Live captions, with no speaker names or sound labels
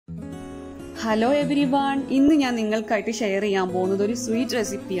Hello everyone, ഇന്ന് ഞാൻ നിങ്ങൾക്കായിട്ട് share ചെയ്യാൻ പോകുന്നത് ഒരു സ്വീറ്റ്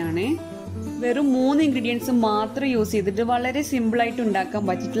റെസിപ്പിയാണ്. വെറും 3 ഇൻഗ്രീഡിയൻസ് മാത്രം യൂസ് ചെയ്തിട്ട് വളരെ സിമ്പിൾ ആയിട്ട് ഉണ്ടാക്കാൻ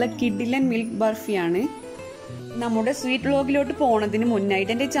പറ്റിയിട്ടുള്ള കിഡിലൻ മിൽക്ക് ബർഫിയാണ്. നമ്മുടെ സ്വീറ്റ് വ്ലോഗിലോട്ട് പോകുന്നതിന്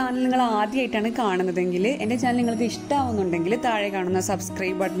മുന്നായിട്ട് എൻ്റെ ചാനൽ നിങ്ങൾ ആദ്യമായിട്ടാണ് കാണുന്നതെങ്കിൽ എൻ്റെ ചാനൽ നിങ്ങൾക്ക് ഇഷ്ടമാവുന്നുണ്ടെങ്കിൽ താഴെ കാണുന്ന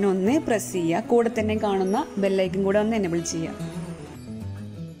സബ്സ്ക്രൈബ് ബട്ടൺ ഒന്ന് പ്രസ് ചെയ്യുക. കൂടെ തന്നെ കാണുന്ന ബെല്ലൈക്കൺ കൂടെ ഒന്ന് എനേബിൾ ചെയ്യുക.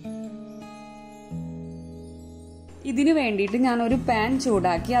 ഇതിനു വേണ്ടിയിട്ട് ഞാൻ ഒരു പാൻ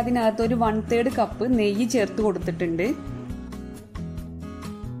ചൂടാക്കി അതിനകത്ത് ഒരു 1/3 കപ്പ് നെയ്യ് ചേർത്ത് കൊടുത്തിട്ടുണ്ട്.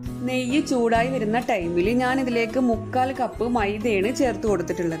 നെയ്യ് ചൂടായി വരുന്ന ടൈമിൽ ഞാൻ ഇതിലേക്ക് 1/4 കപ്പ് മൈദയാണ് ചേർത്ത്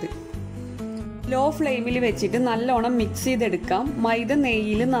കൊടുത്തിട്ടുള്ളത്. ലോ ഫ്ലെയിമിൽ വെച്ചിട്ട് നല്ലോണം മിക്സ് ചെയ്തെടുക്കാം. മൈദ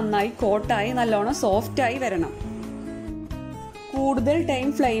നെയ്യിൽ നന്നായി കോട്ടായി നല്ലോണം സോഫ്റ്റായി വരണം. കൂടുതൽ ടൈം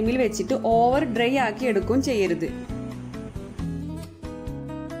ഫ്ലെയിമിൽ വെച്ചിട്ട് ഓവർ ഡ്രൈ ആക്കി എടുക്കുകയും ചെയ്യരുത്.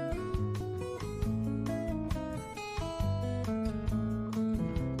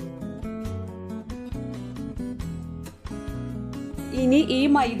 ഇനി ഈ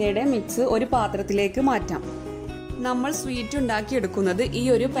മൈദയുടെ മിക്സ് ഒരു പാത്രത്തിലേക്ക് മാറ്റാം. നമ്മൾ സ്വീറ്റ് ഉണ്ടാക്കി എടുക്കുന്നത് ഈ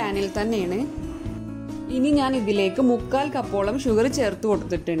ഒരു പാനിൽ തന്നെയാണ്. ഇനി ഞാൻ ഇതിലേക്ക് 1/4 കപ്പോളം ഷുഗർ ചേർത്ത്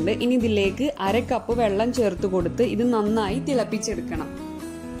കൊടുത്തിട്ടുണ്ട്. ഇനി ഇതിലേക്ക് 1/2 കപ്പ് വെള്ളം ചേർത്ത് കൊടുത്ത് ഇത് നന്നായി തിളപ്പിച്ചെടുക്കണം.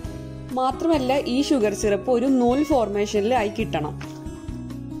 മാത്രമല്ല ഈ ഷുഗർ സിറപ്പ് ഒരു നൂൽ ഫോർമേഷനിൽ ആയി കിട്ടണം.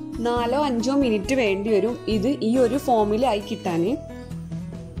 4-5 മിനിറ്റ് വേണ്ടി വരും ഇത് ഈ ഒരു ഫോമിൽ ആയി കിട്ടാൻ.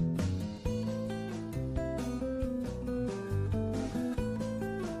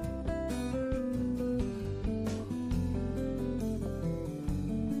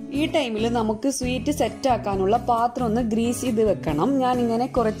 ഈ ടൈമിൽ നമുക്ക് സ്വീറ്റ് സെറ്റ് ആക്കാനുള്ള പാത്രം ഒന്ന് ഗ്രീസ് ചെയ്ത് വെക്കണം. ഞാൻ ഇങ്ങനെ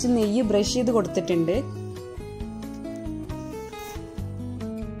കുറച്ച് നെയ്യ് ബ്രഷ് ചെയ്ത് കൊടുത്തിട്ടുണ്ട്.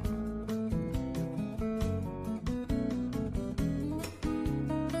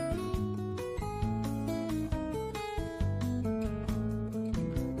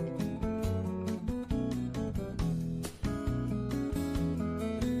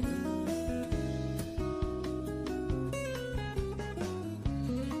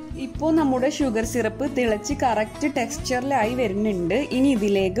 ഇപ്പോൾ നമ്മുടെ ഷുഗർ സിറപ്പ് തിളച്ച് കറക്റ്റ് ടെക്സ്ചറിലായി വരുന്നുണ്ട്. ഇനി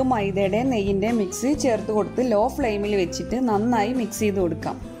ഇതിലേക്ക് മൈദയുടെ നെയ്യിന്റെ മിക്സ് ചേർത്ത് കൊടുത്ത് ലോ ഫ്ലെയിമിൽ വെച്ചിട്ട് നന്നായി മിക്സ് ചെയ്ത്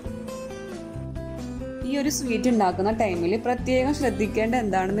കൊടുക്കാം. ഈ ഒരു സ്വീറ്റ് ഉണ്ടാക്കുന്ന ടൈമിൽ പ്രത്യേകം ശ്രദ്ധിക്കേണ്ട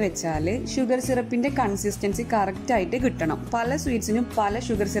എന്താണെന്ന് വെച്ചാൽ ഷുഗർ സിറപ്പിന്റെ കൺസിസ്റ്റൻസി കറക്റ്റ് ആയിട്ട് കിട്ടണം. പല സ്വീറ്റ്സിനും പല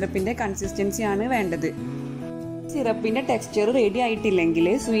ഷുഗർ സിറപ്പിന്റെ കൺസിസ്റ്റൻസിയാണ് വേണ്ടത്. സിറപ്പിന്റെ ടെക്സ്ചർ റെഡി ആയിട്ടില്ലെങ്കിൽ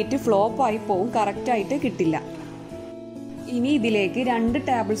സ്വീറ്റ് ഫ്ലോപ്പ് ആയി പോവും, കറക്റ്റ് ആയിട്ട് കിട്ടില്ല. ഇനി ഇതിലേക്ക് 2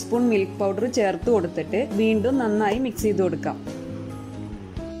 ടേബിൾ സ്പൂൺ മിൽക്ക് പൗഡർ ചേർത്ത് കൊടുത്തിട്ട് വീണ്ടും നന്നായി മിക്സ് ചെയ്ത് കൊടുക്കാം.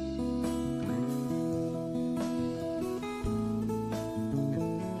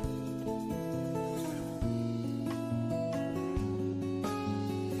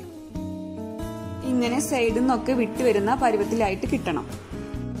 ഇങ്ങനെ സൈഡിൽ നിന്നൊക്കെ വിട്ടുവരുന്ന പരുവത്തിലായിട്ട് കിട്ടണം.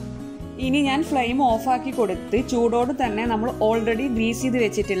 ഇനി ഞാൻ ഫ്ലെയിം ഓഫാക്കി കൊടുത്ത് ചൂടോട് തന്നെ നമ്മൾ ഓൾറെഡി ഗ്രീസ് ചെയ്ത്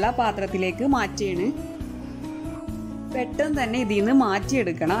വെച്ചിട്ടുള്ള പാത്രത്തിലേക്ക് മാറ്റിയാണ്. പെട്ടെന്ന് തന്നെ ഇതിൽ നിന്ന്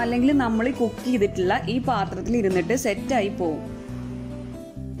മാറ്റിയെടുക്കണം, അല്ലെങ്കിൽ നമ്മൾ കുക്ക് ചെയ്തിട്ടുള്ള ഈ പാത്രത്തിൽ ഇരുന്നിട്ട് സെറ്റായി പോവും.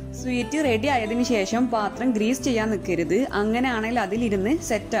 സ്വീറ്റ് റെഡി ആയതിനു ശേഷം പാത്രം ഗ്രീസ് ചെയ്യാൻ നിൽക്കരുത്, അങ്ങനെയാണെങ്കിൽ അതിലിരുന്ന്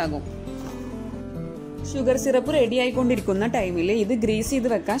സെറ്റാകും. ഷുഗർ സിറപ്പ് റെഡി ആയിക്കൊണ്ടിരിക്കുന്ന ടൈമിൽ ഇത് ഗ്രീസ് ചെയ്ത്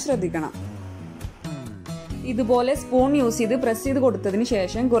വെക്കാൻ ശ്രദ്ധിക്കണം. ഇതുപോലെ സ്പൂൺ യൂസ് ചെയ്ത് പ്രസ് ചെയ്ത് കൊടുത്തതിന്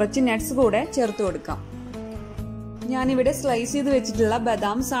ശേഷം കുറച്ച് നട്ട്സ് കൂടെ ചേർത്ത് കൊടുക്കാം. ഞാനിവിടെ സ്ലൈസ് ചെയ്ത് വെച്ചിട്ടുള്ള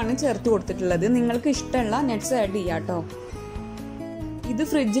ബദാംസ് ആണ് ചേർത്ത് കൊടുത്തിട്ടുള്ളത്. നിങ്ങൾക്ക് ഇഷ്ടമുള്ള നട്ട്സ് ആഡ് ചെയ്യാട്ടോ. ഇത്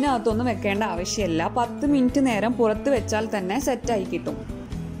ഫ്രിഡ്ജിനകത്തൊന്നും വെക്കേണ്ട ആവശ്യമില്ല. 10 മിനിറ്റ് നേരം പുറത്ത് വെച്ചാൽ തന്നെ സെറ്റായി കിട്ടും.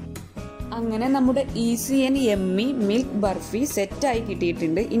 അങ്ങനെ നമ്മുടെ easy and yummy milk barfi സെറ്റായി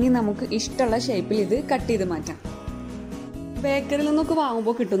കിട്ടിയിട്ടുണ്ട്. ഇനി നമുക്ക് ഇഷ്ടമുള്ള ഷേപ്പിൽ ഇത് കട്ട് ചെയ്ത് മാറ്റാം. ബേക്കറിൽ നിന്നൊക്കെ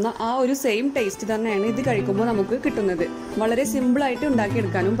വാങ്ങുമ്പോൾ കിട്ടുന്ന ആ ഒരു സെയിം ടേസ്റ്റ് തന്നെയാണ് ഇത് കഴിക്കുമ്പോൾ നമുക്ക് കിട്ടുന്നത്. വളരെ സിമ്പിളായിട്ട്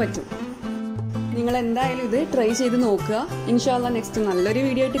ഉണ്ടാക്കിയെടുക്കാനും പറ്റും. നിങ്ങൾ എന്തായാലും ഇത് ട്രൈ ചെയ്ത് നോക്കുക. ഇൻഷാ അല്ലാഹ് നെക്സ്റ്റ് നല്ലൊരു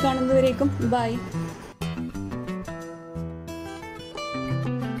വീഡിയോ ആയിട്ട് കാണുന്നതുവരേക്കും ബൈ.